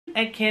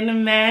I can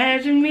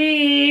imagine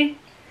me.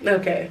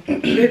 Okay,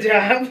 good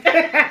job.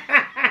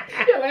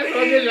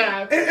 Good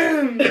job.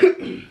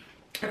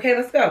 Okay,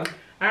 let's go.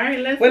 Alright,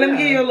 let's well, go. let me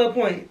give you a little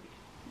point.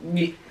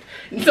 Yeah.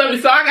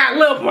 So I got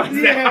little points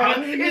now. Yeah,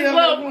 It's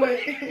little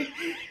points.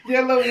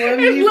 Your little one.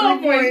 It's little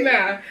points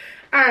now.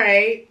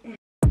 Alright.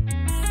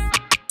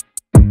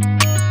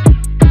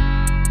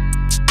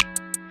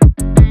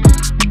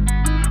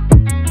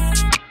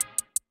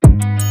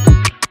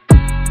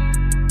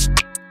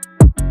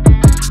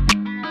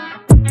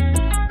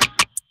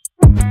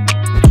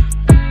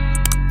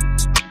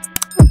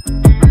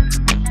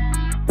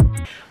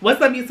 What's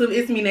up, YouTube?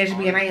 It's me,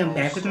 Nasia, and I am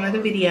back with another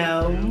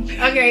video.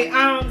 Okay,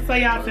 so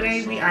y'all,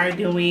 today we are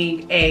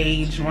doing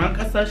a drunk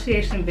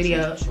association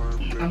video.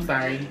 I'm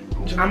sorry,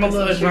 I'm a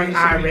little drunk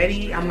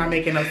already. I'm not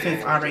making no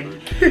sense already.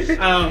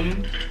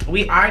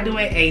 We are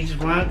doing a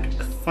drunk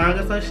song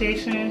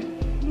association.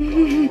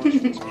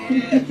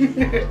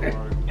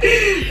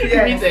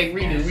 Yes.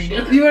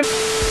 Redo. You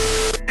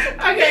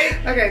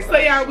Okay, so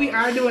y'all, we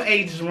are doing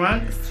a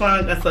drunk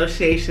song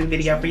association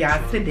video for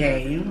y'all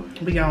today.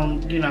 We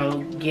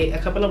gonna, get a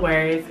couple of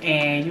words,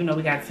 and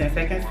we got 10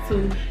 seconds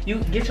to, you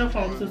get your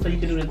phone too so you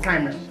can do the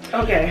timer.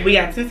 Okay. We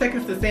got 10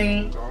 seconds to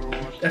sing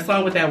a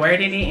song with that word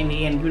in it, and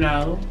then,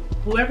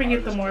 whoever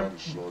gets the more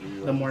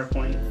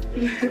points.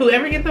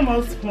 Whoever gets the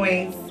most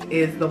points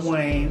is the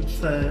one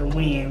to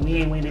win. We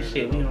ain't winning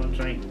shit. We don't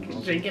drink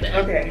it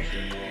up. Okay.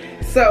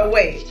 So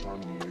wait.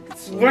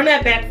 Run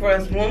that back for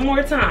us one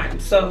more time.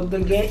 So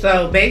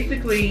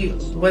basically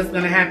what's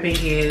gonna happen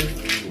is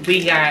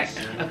we got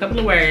a couple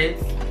of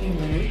words,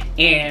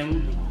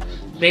 and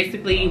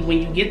basically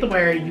when you get the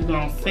word, you're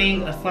gonna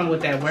sing a song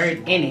with that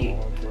word in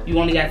it. You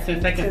only got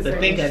 10 seconds to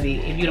think of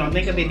it. If you don't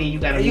think of it, then you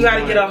gotta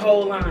get a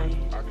whole line,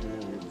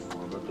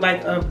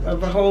 like a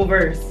whole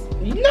verse.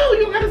 No,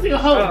 you don't gotta sing a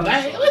whole line.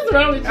 What's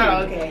wrong with you?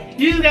 Oh, okay.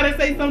 You just gotta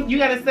say something. You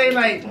gotta say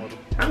like,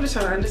 I'm just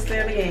trying to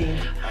understand the game.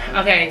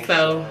 Okay,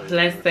 so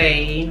let's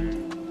say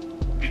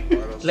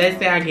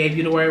I gave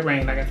you the word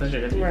rain, like I told you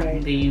earlier.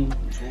 Right. Then you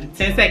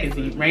 10 seconds,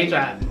 you rain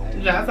drop.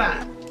 You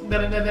outside.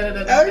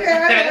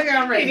 Okay,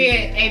 I'm ready.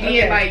 And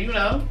then like,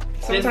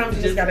 sometimes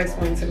you just gotta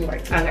explain to me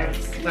like two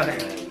times. Okay.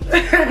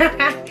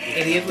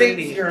 It is what it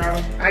is.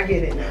 Girl, I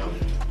get it now.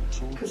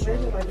 Cause they're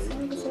like,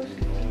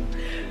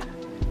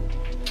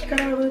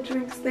 got all the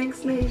drinks.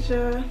 Thanks,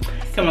 Nasia.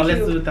 Come on, let's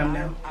do the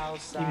thumbnail.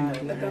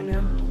 The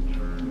thumbnail.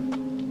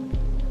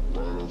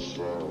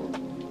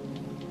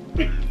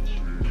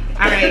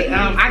 Alright,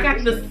 I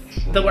got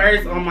the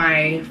words on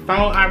my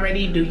phone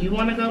already. Do you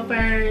want to go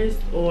first,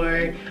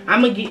 or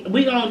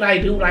we gonna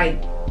like do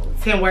like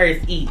 10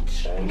 words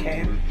each?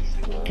 Okay.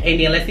 And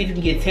then let's see if you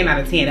can get 10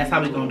 out of 10. That's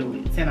how we gonna do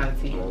it. 10 out of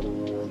 10.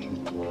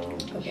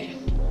 Okay.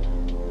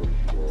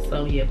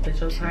 So yeah, put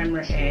your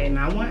timer at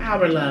not 1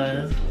 hour,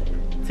 love.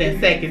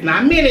 10 seconds,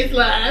 not minutes,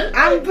 love.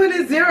 I'm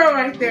putting 0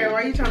 right there.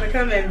 Why are you trying to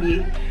come at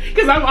me?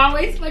 Because I'm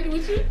always fucking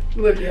with you.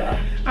 Look, y'all.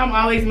 I'm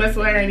always messing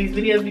with her in these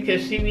videos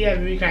because she be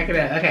having me cracking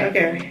up. Okay.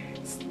 Okay.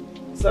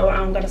 So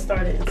I'm gonna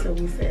start it until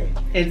we say.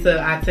 Until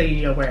I tell you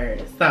your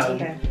words. So.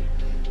 Okay.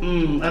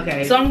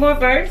 Okay. So I'm going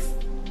first.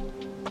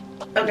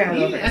 Okay. I'm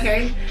going first.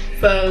 Okay.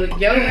 So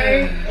your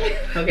word.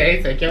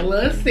 Okay. Take your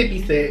little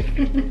sippy sip.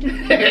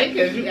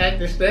 Because you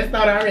acting stressed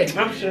out already.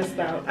 I'm stressed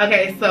out.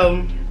 Okay.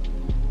 So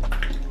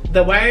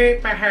the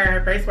word for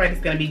her first word is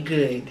gonna be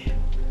good.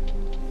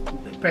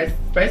 Press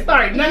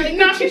start. No,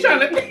 she's trying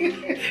to think.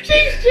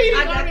 She's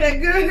I got that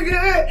good.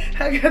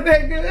 I got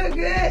that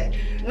good.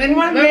 When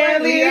my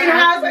man leaves the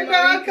house, I know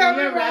I'm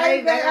coming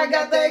right back. I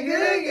got that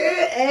good.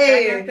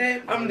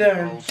 Hey, I'm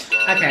done.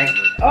 Okay.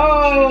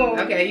 Oh.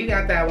 Okay, you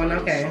got that one.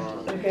 Okay.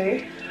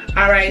 Okay.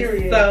 All right.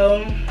 Period.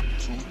 So,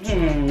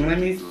 let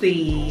me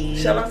see.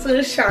 Shout out to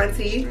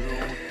Ashanti.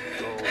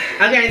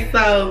 Okay,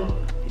 so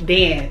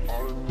dance.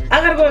 I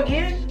gotta go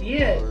again?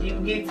 Yeah, you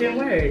can get 10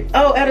 words.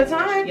 Oh, at a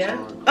time? Yeah.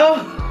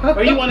 Oh.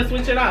 Or you want to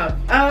switch it off?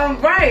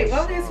 Right. Why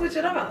don't we switch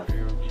it off?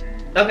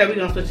 Okay, we're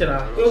gonna switch it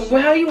off.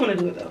 Well, how you want to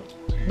do it though?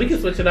 We can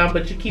switch it off,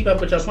 but you keep up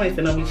with your points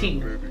and don't be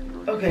cheating.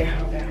 Okay.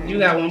 You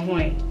got 1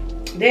 point.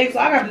 Dang, so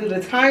I gotta do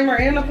the timer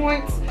and the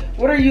points?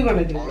 What are you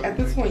gonna do at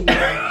this point?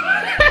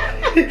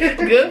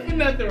 Good for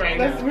nothing right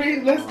now.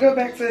 Let's go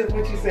back to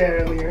what you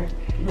said earlier.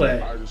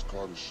 What?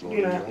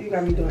 You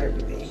got me doing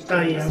everything.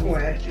 Oh yeah.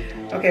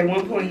 Okay,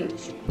 1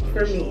 point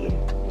for me.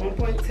 1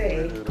 point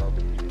Tay.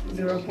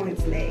 0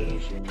 points Nay.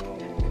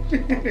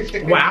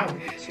 Wow.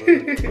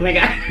 Oh my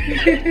God.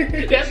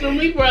 That's for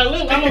me for a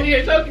loop. I'm over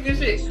here choking and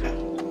shit.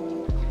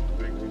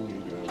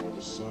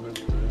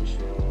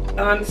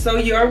 So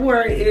your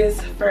word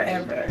is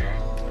forever.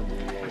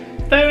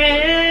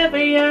 Forever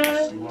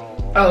young.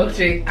 Oh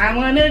shit. I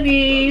wanna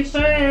be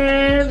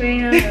forever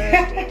young.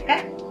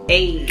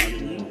 Hey.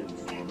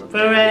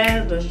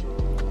 Forever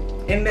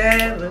and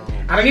ever.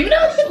 I don't even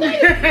know what to say.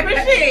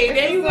 But shit,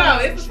 there you go.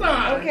 It's a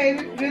song. Okay,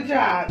 good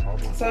job.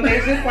 So they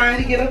just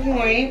finally get a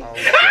point.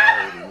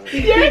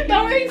 You're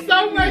throwing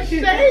so much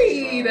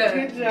shade.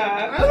 Good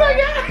job. Oh my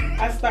God.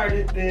 I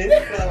started this,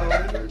 so.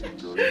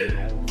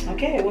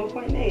 Okay, 1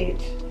 point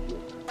each.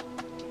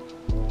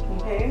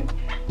 Okay.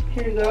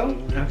 Here you go.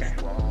 Okay.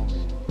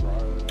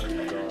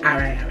 All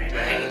right.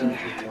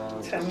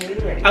 Tell me when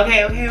you're ready.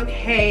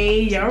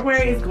 Okay. Your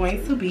word is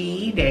going to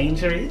be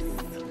dangerous.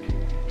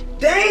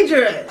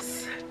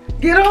 Dangerous.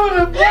 Get on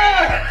the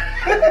floor.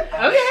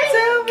 Okay.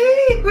 Tell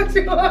me what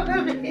you want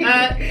to be.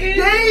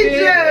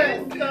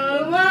 Dangerous.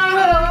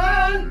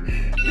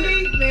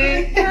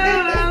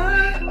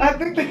 I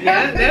think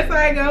Yeah, that's how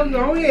I go.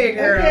 Go ahead,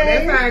 girl.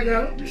 Okay. That's how I go.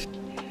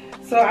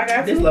 So I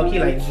got This two low key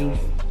like points. juice.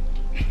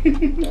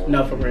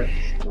 No, for real.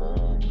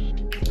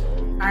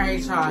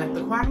 Alright, y'all.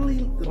 The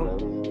quality.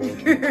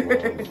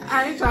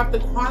 Alright, y'all. The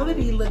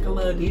quality look a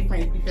little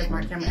different because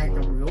my camera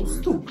acting real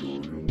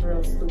stupid.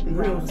 Real stupid.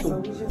 Real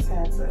So stupid. we just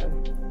had to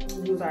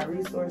use our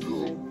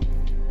resources.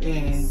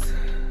 And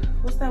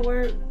What's that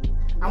word?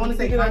 I want to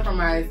say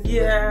compromise.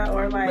 Yeah,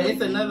 or like. But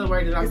it's another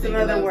word that I'm It's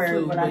thinking another of word,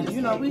 too. but I just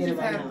you know, can't we get just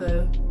it right have now.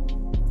 to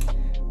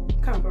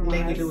Compromise.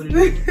 make it do what it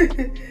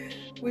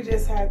is. We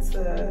just had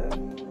to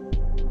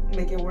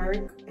make it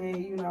work,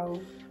 and you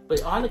know.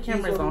 But all the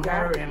cameras on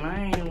her, and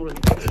I ain't really.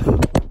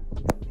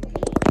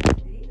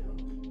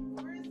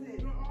 Where is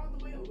it? All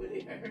the way over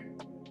there.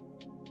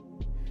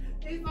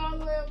 It's all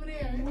the way over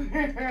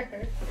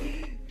there.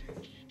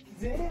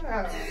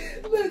 Damn.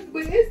 Look,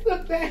 but it's the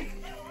back.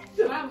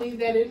 Should I leave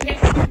that in there?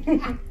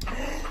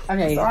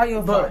 Okay. It's all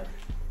your fault.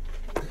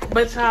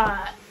 But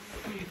y'all,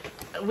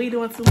 we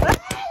doing too much.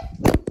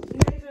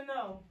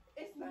 No.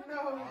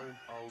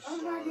 I'm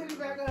not getting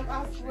back up.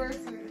 I swear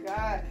to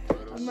God.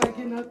 I'm not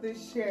getting up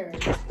this chair.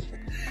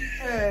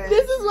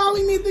 This is why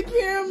we need the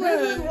camera.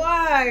 This is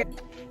why.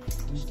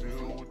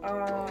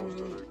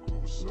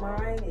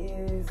 Mine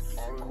is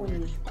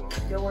queen.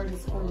 Your word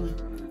is queen.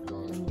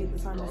 Let me get the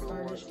timer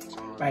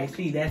started. Right,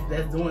 see,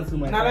 that's doing too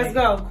much. Now right? let's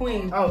go,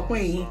 queen. Oh,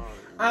 queen.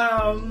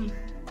 5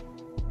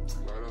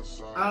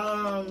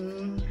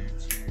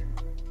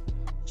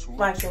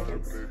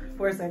 seconds.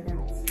 4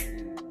 seconds.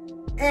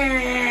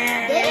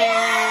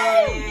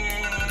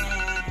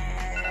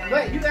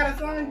 What, you got a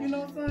song? You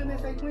know a song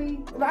that say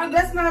queen?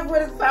 That's not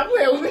what it's Stop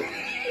playing with me.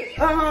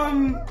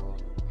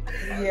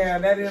 Yeah,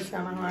 that is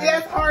kind of hard.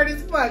 That's hard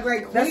as fuck.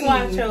 Like queen. That's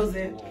why I chose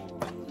it.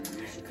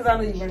 Because I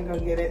knew you were going to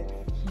go get it.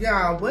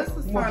 Y'all, what's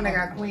the song that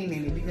got queen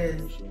in it?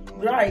 Because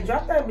Right,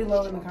 drop that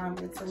below in the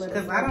comments.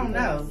 Because I don't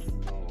know.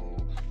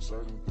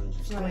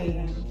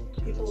 Queen.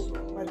 People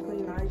like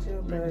Queen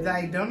Nasia, but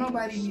Like, don't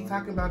nobody be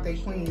talking about their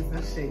queens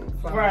and shit.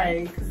 So,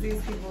 right, because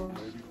these people,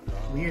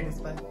 weird as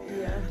fuck.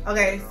 yeah.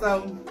 Okay,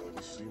 so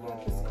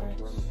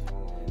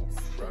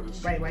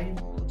wait, why you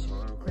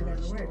click on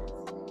the words?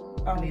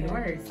 I need the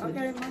words.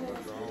 Okay.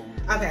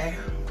 Okay.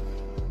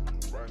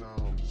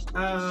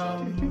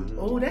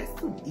 Oh, that's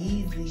too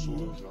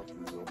easy.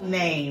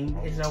 Name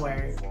is your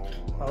word.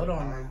 Hold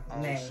on now.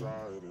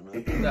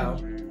 Name. Go.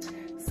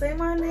 Say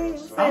my name.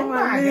 Say Oh my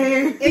my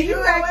name. God. And you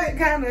know acting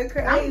kind of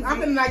crazy. I'm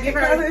gonna not give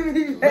her. Calling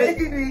me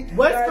baby.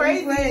 What's Are you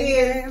crazy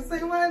playing? is Say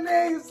my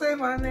name. Say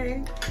my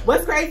name.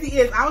 What's crazy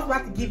is I was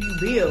about to give you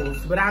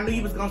bills, but I knew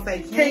you was gonna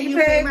say, "Can you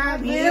pay my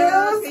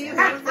bills? Can you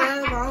pay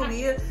my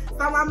bills?"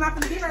 So I'm not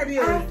gonna give her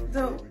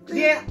bills.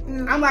 Yeah,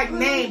 I'm like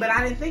name, but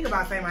I didn't think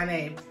about saying my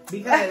name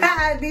because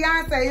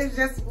Beyonce is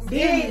just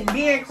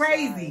being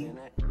crazy.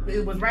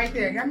 It was right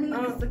there. Got me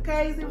looking so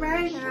crazy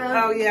right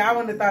now. Oh yeah, I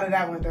wouldn't have thought of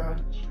that one though.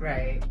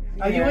 Right.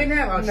 Oh, you wouldn't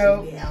have? Oh,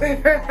 no. shit.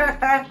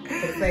 Yeah.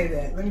 Could say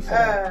that. Let me show you.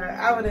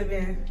 I would have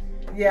been.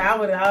 Yeah, I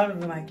would have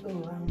been like,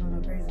 ooh, I don't know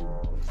no crazy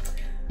one.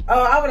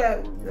 Oh, I would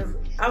have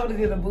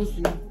did a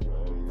Boosie.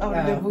 I would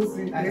have did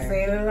Boosie. Okay. They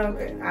say it.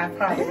 Okay. I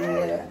probably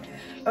would.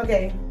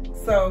 Okay,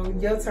 so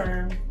your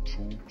turn.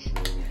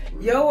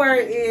 Your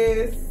word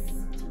is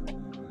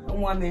a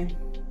woman.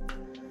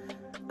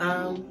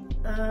 A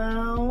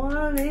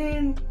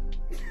woman.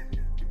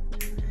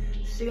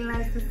 She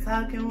likes to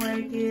talk and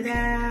work it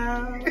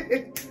out.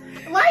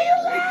 Why you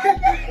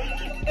laughing?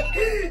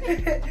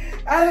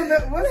 I don't know.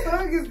 What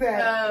song is that?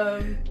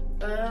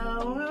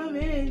 A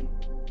woman.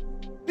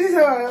 This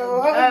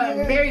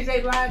one. Mary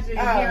J. Blige and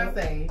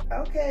Beyonce.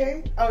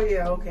 Okay. Oh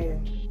yeah. Okay.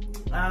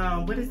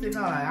 What is it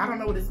called? I don't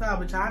know what it's called,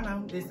 but y'all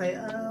know. They say,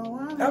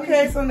 woman.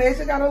 Okay, so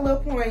Nasia got a little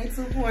point,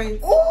 2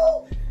 points.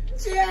 Ooh!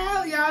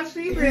 Child, y'all,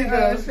 she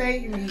been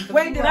shaking me.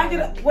 Wait, did I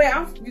get a... Wait,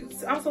 I'm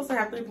supposed to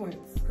have 3 points.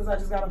 Because I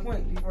just got a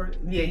point before...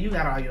 Yeah, you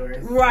got all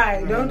yours.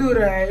 Right, don't do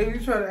that. If you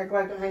try to act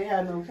like I ain't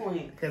had no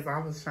point. Because I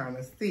was trying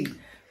to see.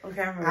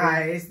 Okay, I'm ready.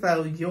 Alright,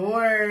 so your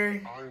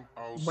word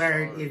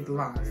is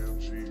lost.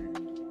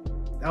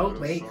 Oh,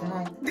 wait, come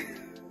on.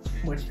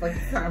 Which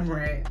fucking time we're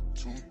at?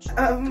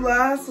 I'm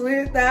lost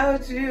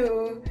without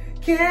you.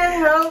 Can't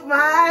help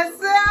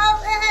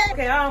myself.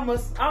 Okay, I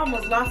almost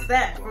lost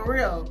that, for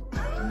real.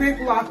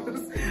 Big loss.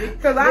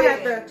 Because I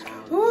had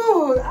to,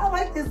 ooh, I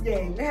like this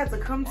game. They had to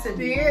come to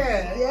me.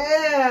 Yeah.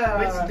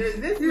 Yeah.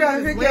 This You gotta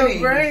is pick winning.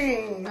 your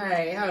brain.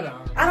 Alright, hold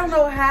on. I don't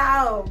know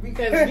how.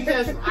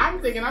 Because I'm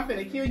thinking I'm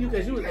finna kill you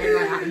because you was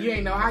acting like you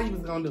ain't know how you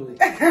was gonna do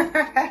it.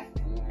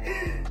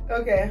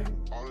 Okay.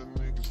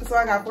 So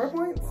I got 4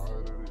 points?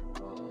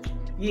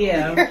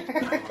 Yeah.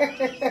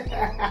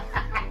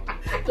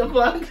 The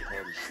fuck?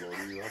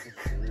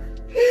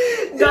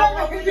 Don't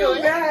make me feel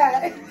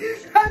bad.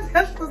 I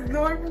just was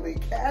normally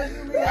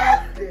casually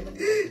asking.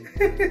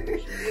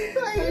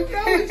 Like, you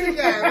know what you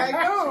got. Like,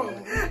 no.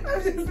 I'm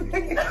just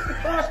making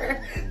sure.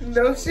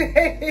 No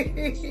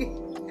shade.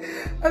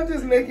 I'm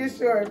just making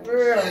sure, for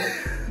real.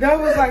 That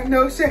was like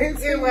no shade.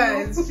 It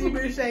was. She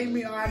been shaming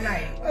me all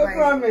night. I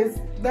promise.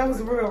 That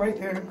was real right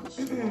there.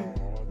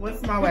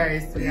 What's my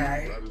words,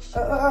 sweetheart?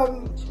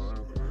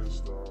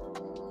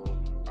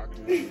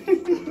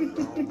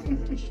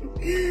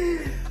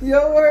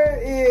 Your word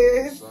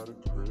is.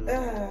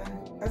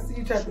 I see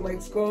you try to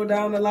like scroll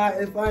down a lot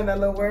and find that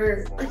little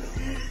word.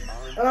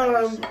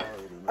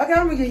 Okay,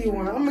 I'm gonna give you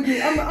one. I'm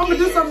gonna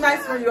do something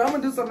nice for you.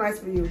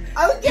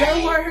 Okay.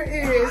 Your word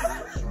is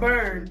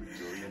burn.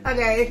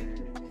 Okay.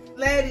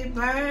 Let it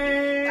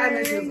burn. I know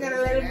you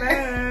gotta let it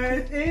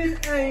burn.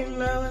 It ain't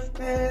no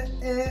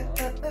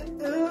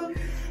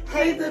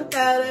hate the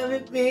thought of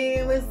it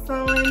being with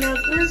someone else.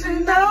 You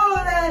should know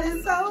that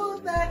it's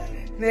over.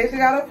 Nasia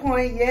got a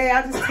point.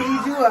 Yeah, I just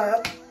teed you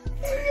up.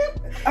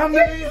 I'm the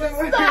reason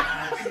why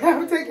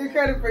I'm taking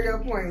credit for your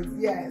points.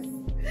 Yes,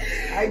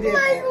 I did.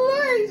 Like,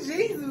 Lord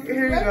Jesus.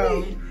 Here you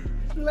go.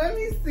 Let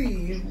me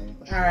see.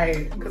 All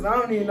right. Because I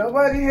don't need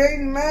nobody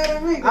hating mad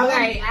at me.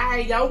 Okay, all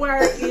right. Your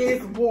word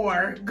is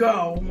war.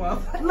 Go,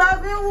 motherfucker.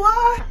 Love and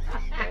war.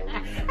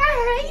 I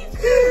hate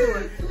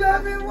you.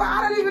 Love and war.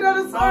 I don't even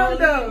know the song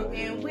though.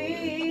 And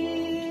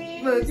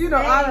we look, you know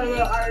I don't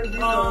know R&B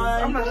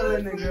songs. I'm not a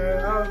little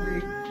nigga.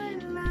 R&B.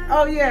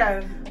 Oh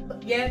yeah.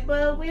 Yes,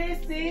 but we're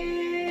still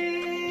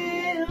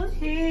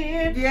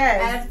here.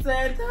 Yes.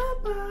 After the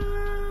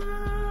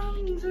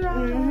bomb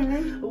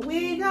drop,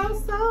 we go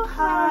so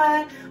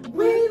hard,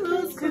 we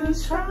lose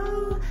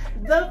control.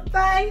 The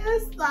fire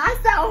I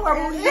sound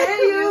horrible. And then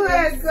you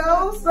let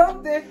go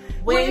something.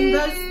 When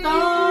the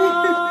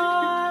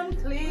storm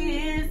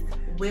clears,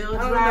 we'll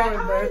dry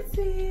our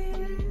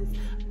tears.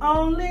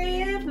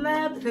 Only if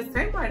love. The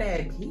same part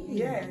that key.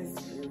 Yes.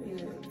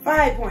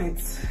 5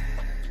 points.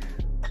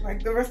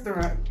 Like the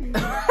restaurant.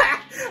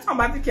 I'm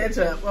about to catch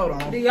up. Hold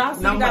on. Do y'all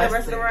see that a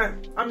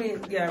restaurant? I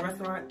mean, yeah,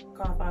 restaurant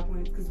called 5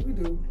 points because we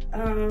do.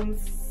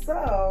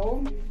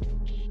 So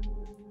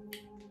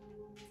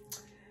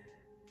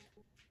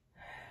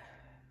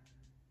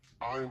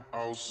I'm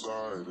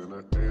outside in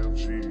an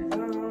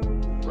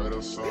AMG. Right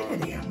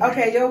outside.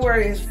 Okay, your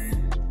word is.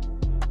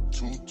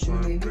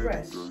 Two-turn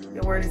rush.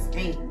 Your word is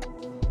ain't.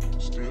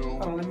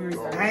 Hold on, let me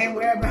restart. I ain't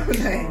worried about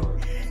that.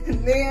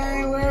 Nigga, I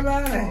ain't worried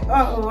about that.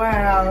 Oh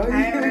wow. I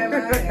ain't worried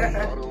about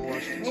that.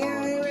 Nigga, I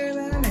ain't worried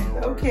about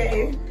that. Okay.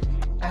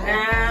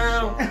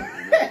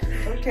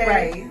 Okay.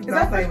 Right. Is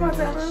that first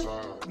Montana?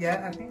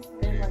 Yeah, I think so.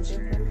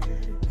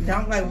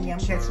 Don't like me. I'm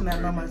catching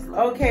up on myself.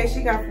 Okay,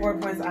 she got 4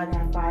 points. I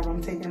got 5.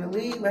 I'm taking the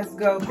lead. Let's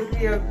go. Pick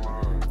me up.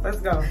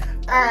 Let's go. All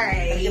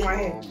right. Get my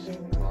head.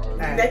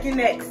 Right. Neck and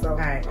neck. So. All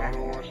right.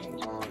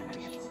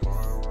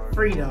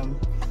 Freedom.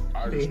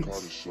 Bitch.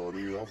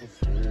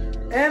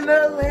 And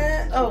the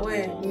land. Oh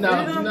wait. No.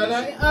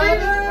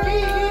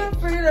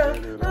 Freedom.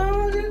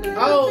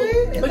 Oh,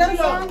 is but that you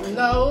don't.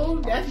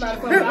 No, that's not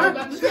a song. I was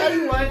about to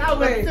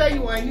tell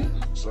you one.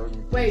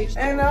 Wait.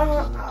 And I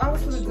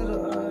was gonna do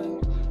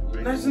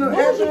the national What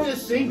was you anthem.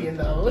 just singing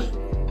though?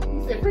 You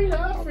said freedom.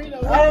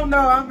 I don't know.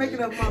 I'm making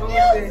up my own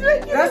thing.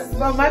 That's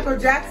a Michael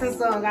Jackson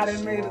song. I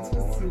done made a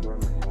twist to.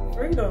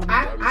 Freedom.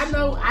 I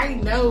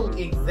know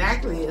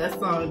exactly a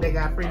song that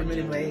got freedom in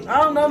it, but I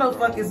don't know no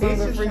fucking song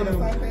Bitches of freedom.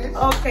 like that.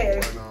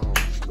 Okay.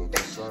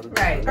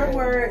 Right. Her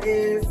word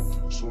is.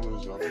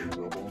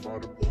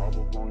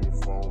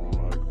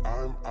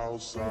 I'm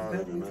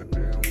outside in an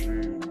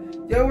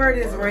AMG. Your word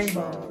is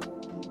rainbow.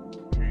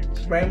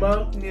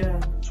 Rainbow? Yeah.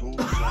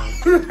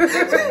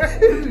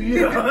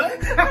 Yeah.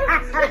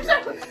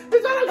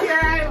 Bitch, I don't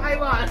care. I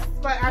lost.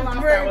 But I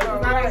lost that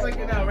one. I was like,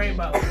 you know,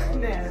 rainbow.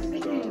 Yeah.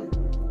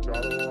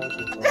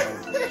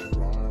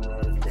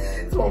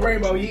 It's a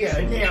rainbow, yeah.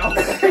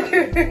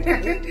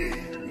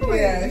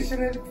 Yeah, you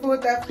shouldn't have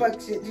pulled that fuck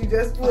shit you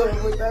just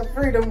pulled with that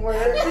freedom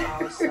word.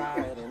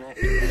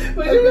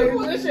 But you been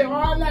pulling shit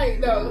all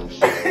night, though.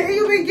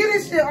 You been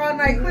getting shit all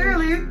night,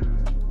 clearly.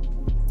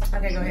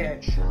 Okay, go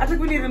ahead. I think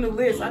we need a new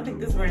list. I think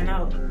this ran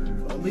out.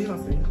 We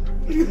gonna see.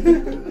 I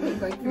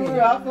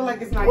feel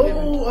like it's not good.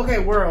 Oh, okay,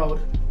 world.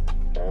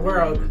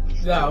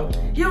 Go.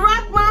 You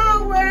rock my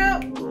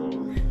world.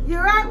 You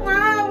rock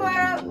my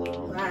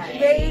world. Right.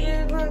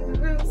 Baby,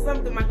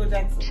 something Michael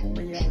Jackson.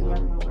 But yeah, you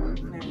rock my world.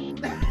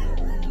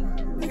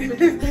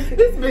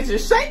 This bitch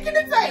is shaking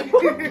the table.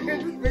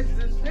 This bitch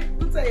just shaking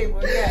the table.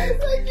 Yes.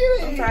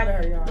 I'm tired of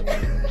her, y'all.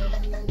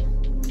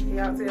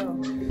 Y'all tell.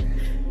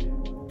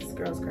 This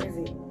girl's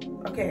crazy.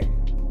 Okay.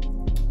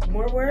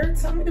 More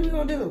words? How many we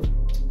gonna do?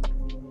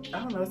 I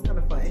don't know. It's kind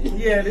of fun.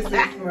 Yeah, this is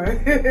fun.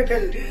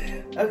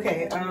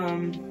 Okay.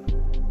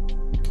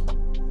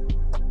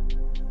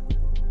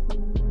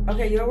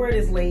 Okay, your word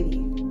is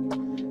lady.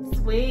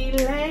 Sweet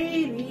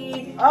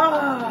lady.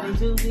 Oh. Would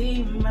you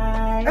be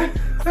my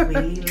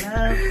sweet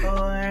love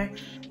for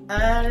a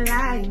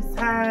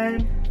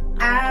lifetime?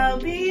 I'll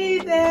be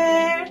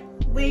there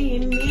when you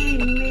need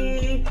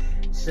me.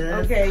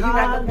 Okay, you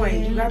got the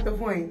point. You got the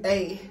point.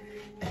 Hey.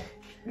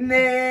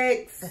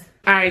 Next.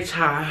 Alright,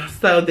 y'all.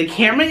 So the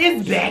camera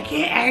is back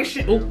in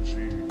action. Ooh.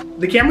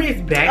 The camera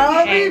is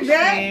back in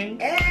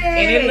action.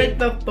 And it looked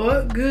the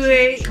fuck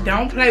good.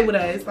 Don't play with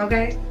us,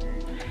 okay?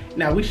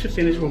 Now we should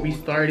finish where we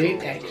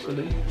started,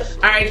 actually.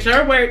 Alright,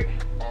 your word.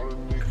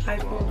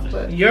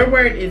 Your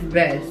word is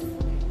best.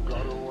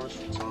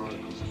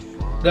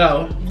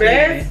 Go.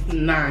 Best.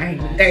 9,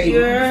 8,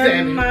 You're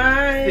 7,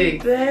 my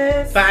 6,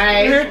 best.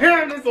 5,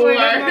 I'm just 4,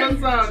 waiting on a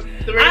song.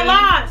 3. I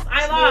lost.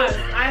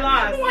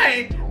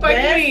 What?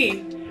 Fuck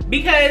me.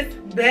 Because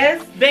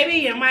best, baby,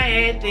 you're my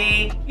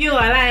everything. You all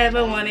I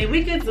ever wanted.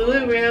 We could do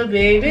it real,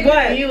 baby.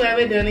 What? You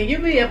ever done it? You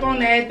be up on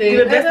that thing.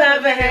 The best I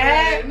ever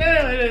had.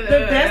 No.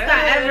 The best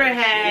I ever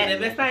had. The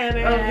best I ever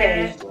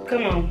had. Okay,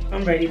 come on.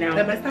 I'm ready now.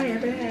 The best I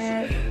ever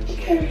had.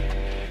 Okay.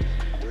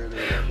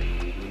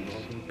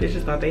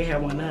 Bitches thought they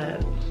had one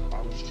up.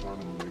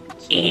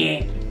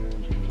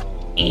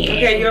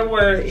 Okay, your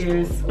word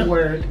is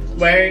word.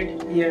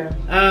 Word? Yeah.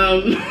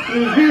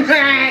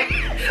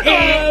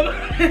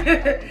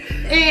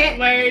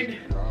 Word.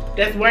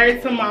 That's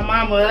word to my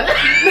mama.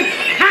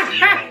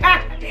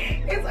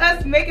 It's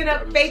us making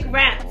up fake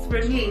raps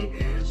for me.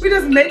 We're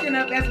just making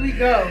up as we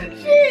go.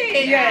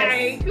 Shit. Yes.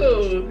 Alright,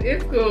 cool.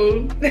 It's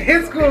cool.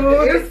 It's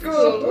cool. It's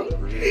cool.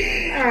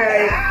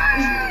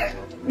 Alright.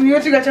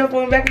 What, you got your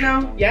phone back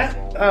now?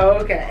 Yep. Oh,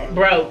 okay.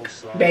 Broke,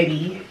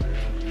 baby.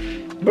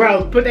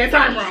 Broke. Put that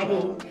timer on,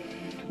 boo.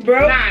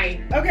 Bro.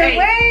 9. Okay, 8,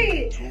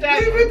 wait. 7, We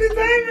put the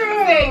timer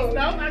on. 6.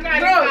 No, I got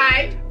Bro, it.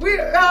 5. We,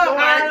 I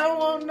don't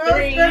want no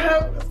 3,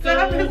 stuff.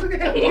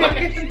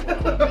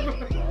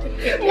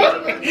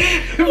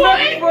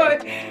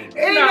 1.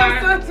 Ain't no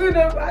stuff to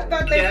them. I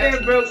thought they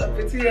said broke up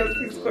for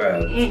TLC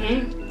Scrub. You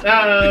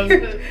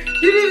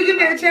didn't even give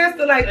me a chance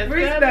to like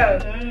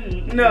freestyle.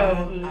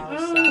 No.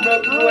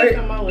 Broke boy.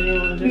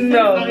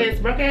 No. His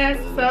broke ass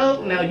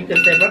soap. No, you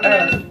could say broke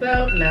ass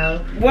soap.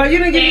 No. Well, you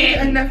didn't give me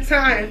enough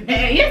time.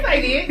 Yes,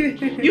 I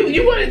did.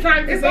 You wanted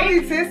time to It's think.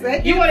 only 10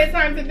 seconds. You wanted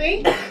time to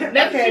think?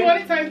 That's what you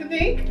wanted time to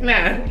think?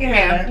 Nah. You can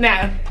have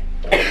Nah.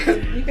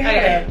 You can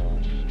have it.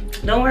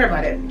 Don't worry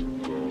about it.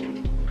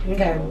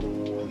 Okay.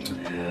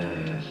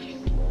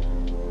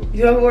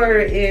 Your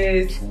word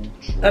is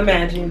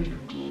imagine.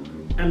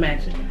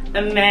 Imagine.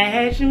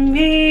 Imagine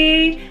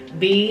me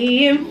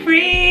being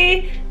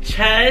free,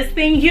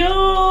 trusting you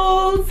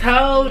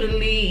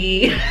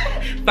totally.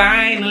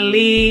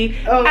 Finally,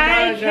 Oh,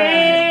 I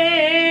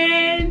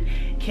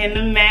can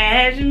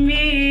imagine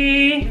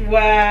me. Wow.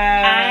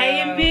 I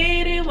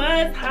admit it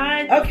was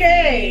hard to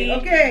Okay, see,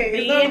 okay,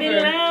 it's being in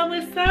over. love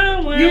with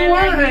someone. You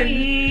won. like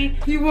me.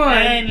 You won.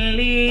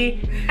 Finally,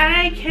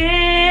 I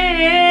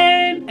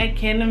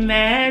can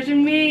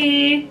imagine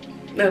me.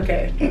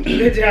 Okay.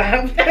 Good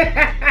job.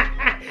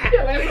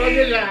 That's a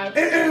good job.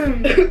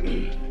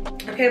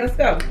 Okay, let's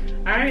go.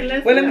 Alright,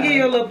 let's Well, go. let me give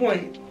you a little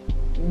point.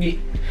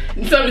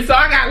 So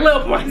I got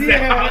little points now.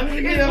 Yeah,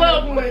 It's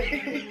little points.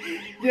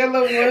 Your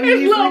little one.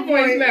 It's little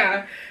points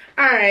now.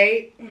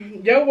 Alright.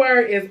 Your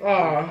word is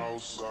all.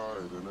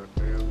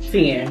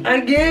 10. I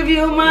give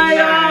you my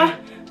all.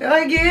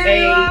 I give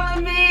 8, you all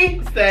of me.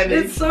 7.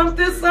 It's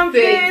something.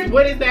 6.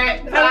 What is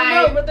that?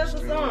 I don't know, but that's a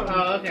song.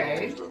 Oh,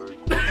 okay.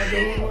 I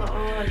gave you my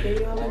all. I gave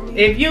you all of me.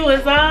 If you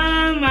was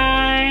all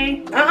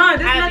mine, This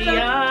I'd is be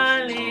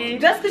not all in.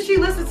 just because she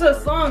listens to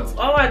songs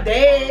all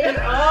day,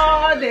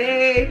 all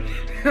day,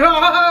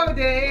 all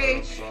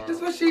day.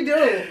 That's what she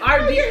do.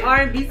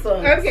 R&B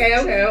songs. Okay.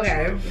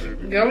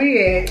 Go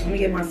ahead. Let me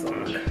get my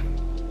song.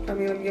 Let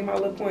me get my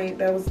little point.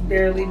 That was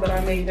barely, but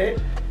I made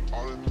it.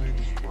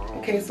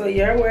 Okay, so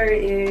your word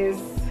is.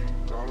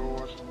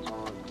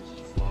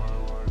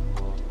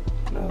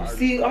 No,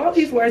 see, all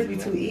these words be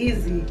too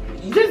easy.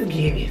 Just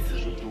give it.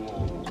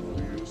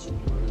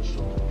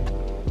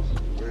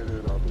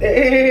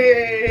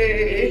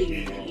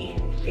 Hey.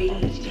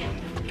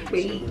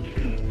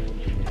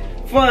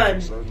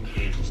 Fun.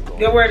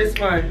 Your word is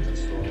fun.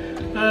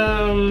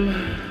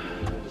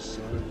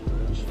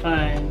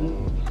 Fun.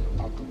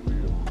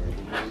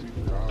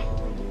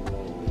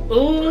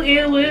 Ooh,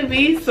 it would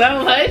be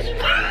so much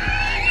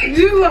fun.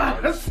 You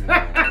lost.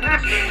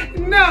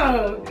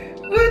 No.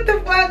 What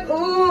the fuck?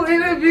 Ooh,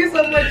 it'll be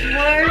so much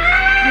fun.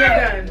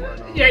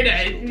 You're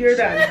done. You're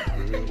done.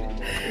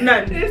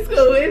 None. It's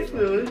cool.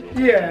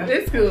 Yeah.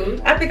 It's cool.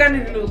 I think I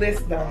need a new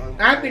list though.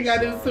 I think I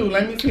do too.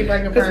 Let me see if I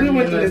can Because find we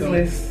went through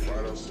another this one. list.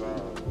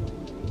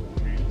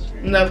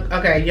 No,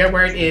 okay, your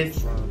word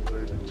is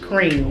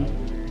cream.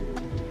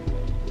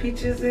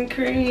 Peaches and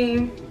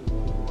cream.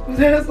 Was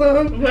that a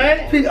song? What?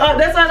 Oh,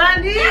 that's all I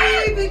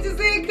need. Peaches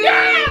and cream.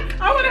 Yeah!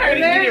 I want to hear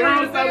you get it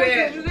wrong so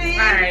bad.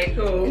 Alright,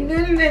 cool.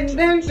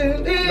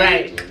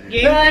 Right.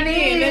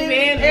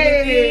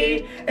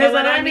 That's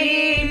what I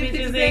need.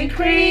 Peaches and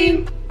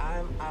cream.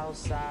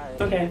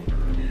 Okay.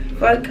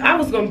 Fuck, I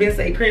was gonna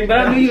say cream, but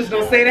I knew you was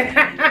gonna say that.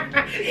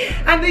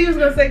 I knew you was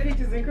gonna say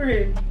peaches and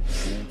cream.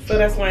 So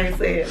that's why I didn't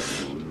say it.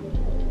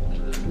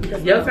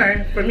 Your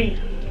turn for me.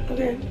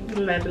 Okay.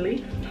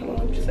 Lovely. Hold on,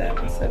 I'm just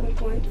adding 7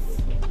 points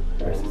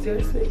versus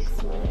your 6.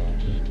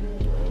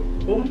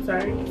 Oh, I'm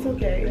sorry. It's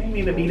okay. I didn't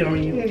mean to beat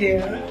on you.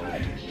 Yeah.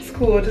 It's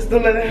cool. Just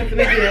don't let it happen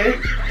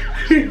again.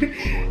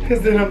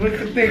 Because then I'm going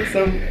to think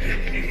something.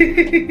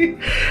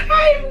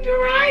 I'm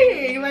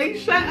crying. Like,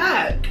 shut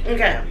up.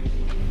 Okay.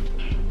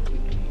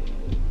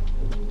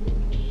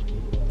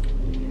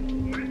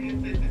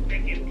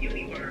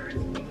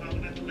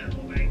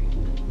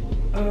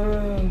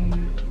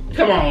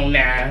 Come on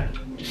now.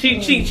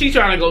 She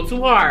trying to go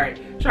too hard.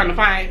 Trying to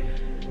find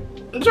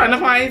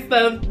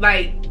stuff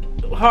like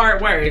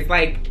hard words.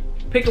 Like,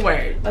 pick a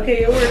word.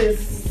 Okay, your word is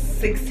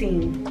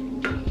 16.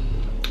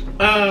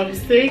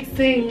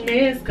 16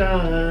 missed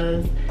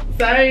calls.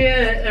 Sorry,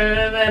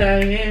 but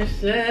I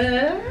missed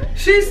you.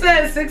 She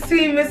said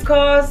 16 missed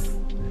calls.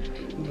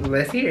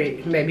 Let's hear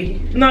it,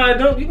 maybe. No,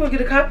 don't. You gonna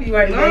get a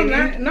copyright? No,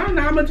 baby. no, I'm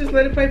gonna just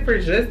let it play for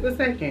just a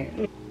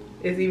second.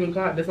 It's even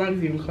called. The song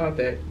is even called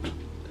that.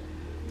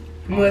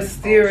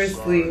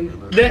 Mysteriously.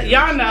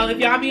 Y'all know, if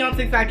y'all be on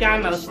TikTok,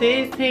 y'all know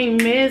 16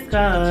 missed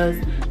calls.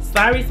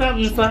 Sorry,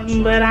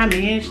 something, but I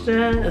missed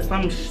you.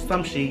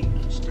 Some shit.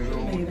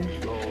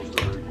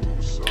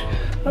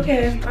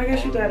 Okay, I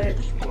guess you got it.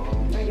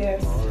 I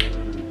guess.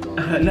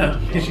 No,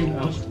 because you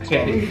know. I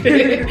got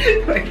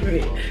it. Like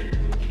me.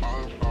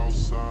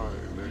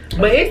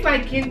 But it's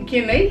like, can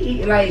they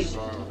eat, like,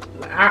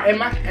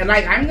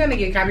 I'm gonna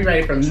get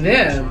copyrighted from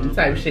them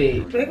type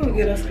shit. They're gonna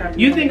get us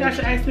copyrighted. You think I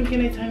should ask them, can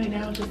they turn it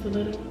down just a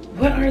little?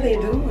 What are they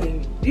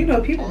doing? You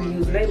know, people be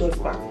using their little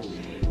spots.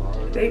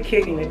 They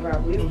kicking it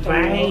probably. It's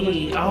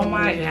Right. Oh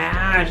my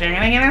gosh, you're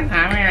gonna get a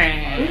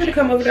copyright. We're gonna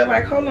come over there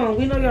like, hold on,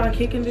 we know y'all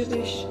kicking this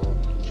dish.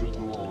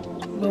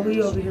 But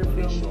we over here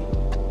filming.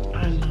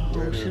 I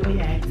know. Should we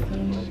ask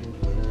them?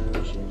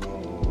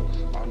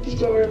 You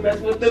go over and mess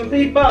with them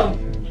people.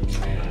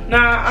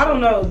 Nah, I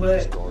don't know,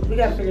 but we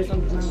gotta figure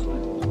something out.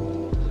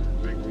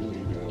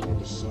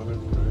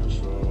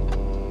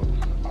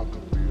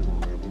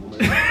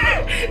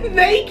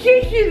 They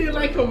kicking it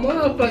like a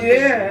motherfucker.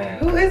 Yeah.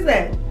 Who is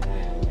that?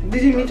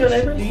 Did you meet your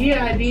neighbors?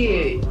 Yeah, I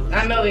did.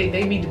 I know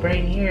they be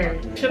brain here.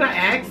 Should I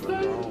ask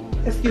them?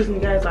 Excuse me,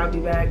 guys. I'll be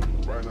back.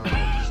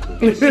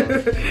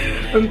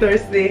 I'm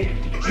thirsty.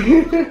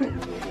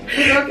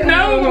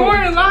 No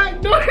more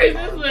locked doors.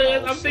 That's what it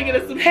is. I'm thinking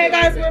of some Hey shit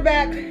guys, like we're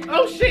back.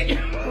 Oh shit.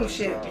 Oh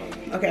shit.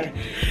 Okay.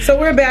 So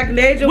we're back.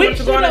 Nasia went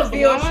to go on a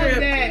field trip.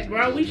 That,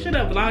 bro. We should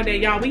have vlogged that,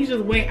 y'all. We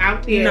just went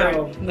out there.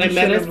 No, like we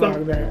should have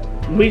vlogged that.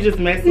 We just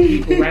messed with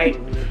people, right?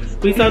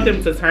 We told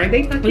them to turn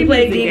they fucking We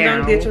played music Ding down.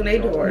 Dong Ditch on their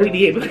door. We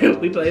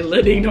did. We played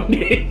Lil Ding Dong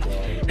Ditch.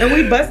 And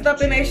we bust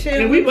up in that shit.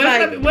 And we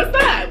bust up. What's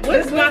that?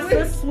 What's my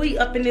so sweet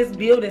up in this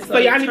building? So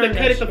y'all need to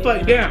cut it the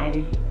fuck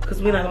down.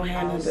 Cause we're not gonna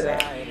have none of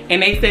that.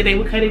 And they said they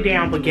would cut it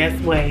down, but guess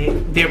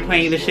what? They're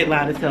playing the shit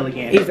loud as hell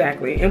again.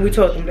 Exactly. And we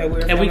told them that we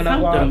were and we filming a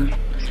told vlog.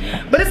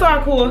 them. But it's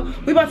all cool.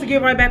 We about to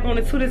get right back on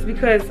into this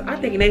because I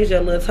think Nasia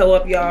a little toe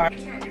up, y'all.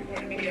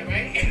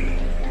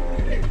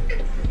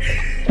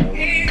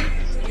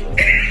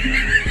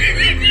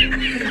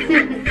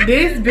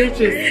 This bitch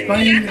is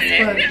funny as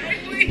fuck.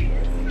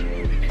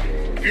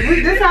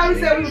 This how we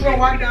said we was gonna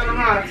walk down the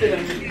hall to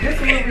them. This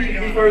is what we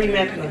before we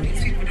met them.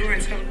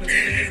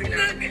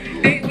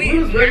 We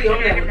was really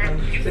on that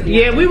with them.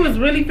 Yeah, we was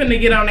really finna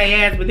get on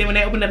their ass, but then when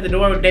they opened up the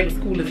door, they was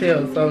cool as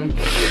hell, so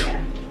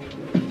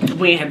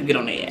we ain't have to get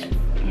on their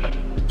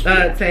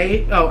ass.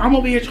 Tay. Oh, I'm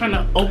over here trying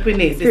to open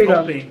this. It's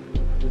open.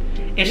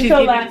 And she's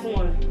your last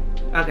one.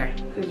 Okay.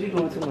 Cause you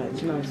doing too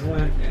much. No,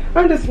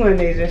 I'm just playing,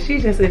 Nasia.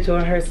 She's just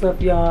enjoying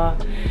herself, y'all.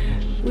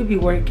 We be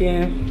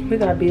working. We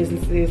got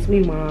businesses.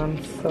 We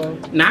moms, so.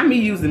 Not me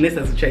using this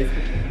as a chaser.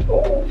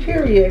 Oh,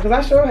 period. Cause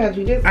I sure had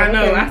you this. I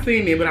know. I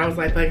seen it, but I was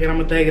like, fuck it. I'm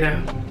gonna take it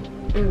out.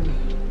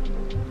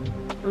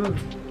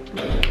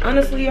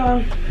 Honestly,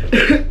 y'all.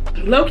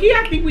 Low key,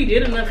 I think we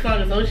did enough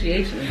song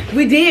association.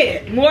 We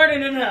did more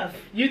than enough.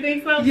 You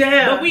think so?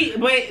 Yeah.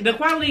 But the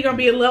quality gonna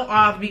be a little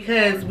off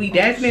because we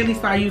definitely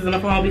started using the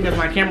phone because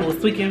my camera was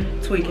tweaking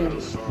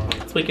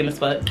as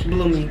fuck.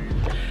 Blew me.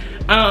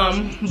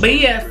 But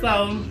yeah,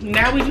 so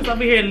now we just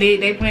over here lit.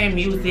 They playing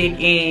music,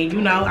 and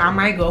you know I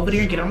might go over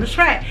there and get on the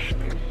track.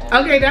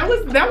 Okay, that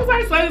was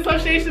our song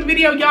association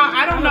video, y'all.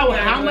 I don't know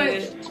how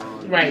much.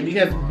 Right,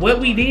 because what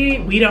we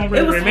did, we don't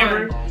really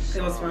remember.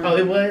 It was fun. Oh,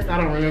 it was? I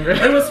don't remember.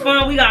 It was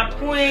fun. We got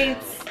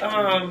points.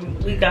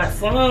 We got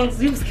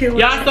songs. You was killing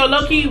y'all. So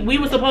low key, we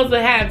were supposed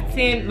to have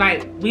 10.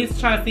 Like we was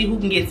trying to see who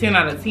can get 10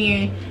 out of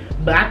 10,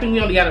 but I think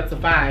we only got up to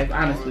 5.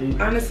 Honestly.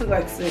 Honestly,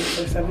 like 6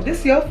 or 7.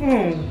 This your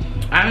phone.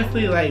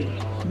 Honestly, like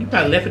you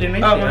probably left it in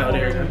there out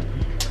there.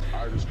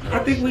 I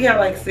think we got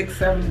like 6,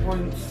 7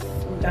 points.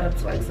 We got up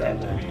to like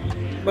 7.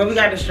 But we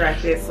got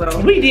distracted, so.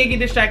 We did get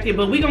distracted,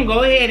 but we gonna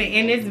go ahead and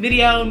end this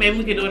video. Maybe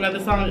we could do another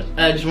song,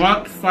 a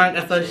drunk song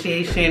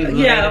association.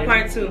 Yeah, later.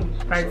 part 2.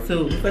 Part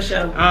 2. For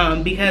sure.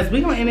 Because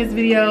we gonna end this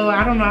video.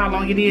 I don't know how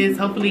long it is.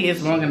 Hopefully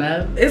it's long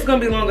enough. It's gonna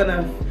be long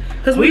enough.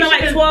 Cause we got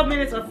like 12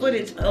 minutes of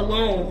footage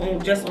alone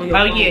on just on your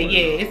phone. Oh yeah,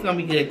 yeah. It's gonna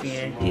be good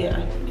then.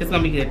 Yeah. It's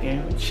gonna be good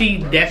then. She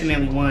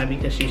definitely won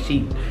because she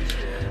cheated.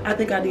 I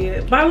think I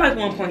did. By like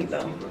 1 point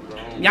though.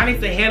 y'all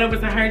need to head over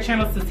to her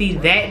channel to see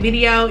that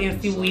video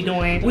and see what we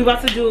doing. We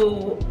about to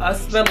do a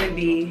spelling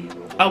bee.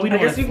 Oh, we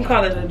doing? I guess you can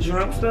call it a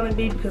drunk spelling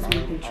bee because we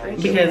can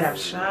drink. Because we have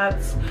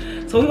shots.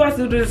 So we about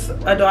to do this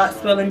adult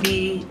spelling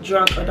bee,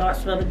 drunk adult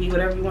spelling bee,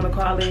 whatever you want to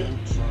call it.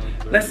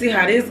 Let's see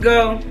how this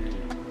go.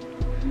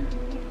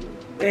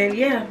 And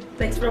yeah,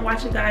 thanks for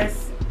watching,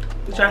 guys.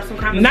 Drop some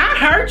comments. Not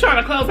her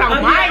trying to close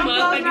out my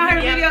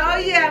video. Oh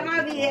yeah,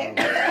 my bad.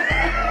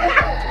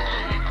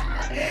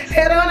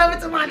 Head on over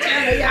to my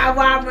channel, y'all.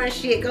 Wild my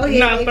shit. Go ahead.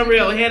 No, for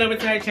real. Head over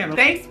to her channel.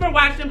 Thanks for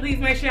watching. Please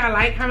make sure y'all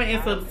like, comment,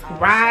 and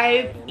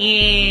subscribe.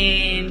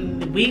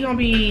 And we gonna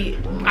be.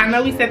 I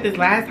know we said this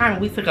last time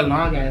and we took a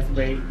long ass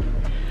break,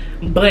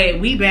 but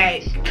we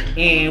back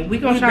and we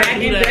gonna try to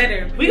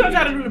do we gonna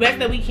try to do the best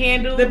that we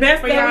can do. The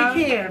best that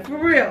we can, for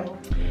real.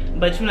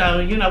 But you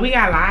know, we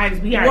got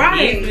lives. We are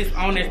business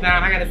owners now,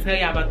 and I gotta tell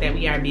y'all about that.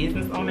 We are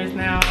business owners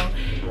now,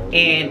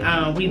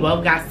 and we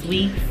both got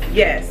sweets.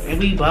 Yes. And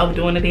we both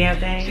doing the damn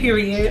thing.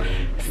 Period.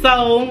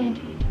 So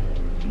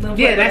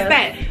yeah, that's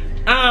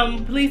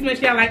that. Please make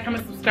sure y'all like,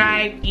 comment,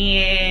 subscribe,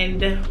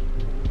 and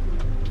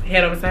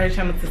head over to her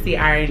channel to see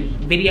our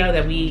video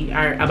that we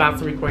are about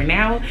to record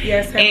now.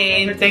 Yes.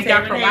 And thank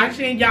y'all for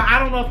watching. Y'all, I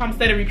don't know if I'm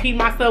starting to repeat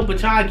myself,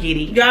 but y'all get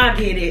it. Y'all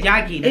get it.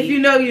 Y'all get it. If you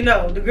know, you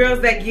know. The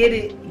girls that get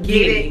it,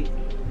 get it.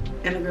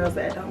 And the girls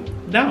that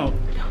don't.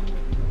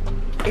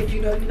 If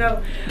you know, you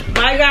know.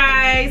 Bye,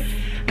 guys.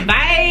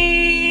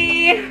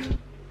 Bye.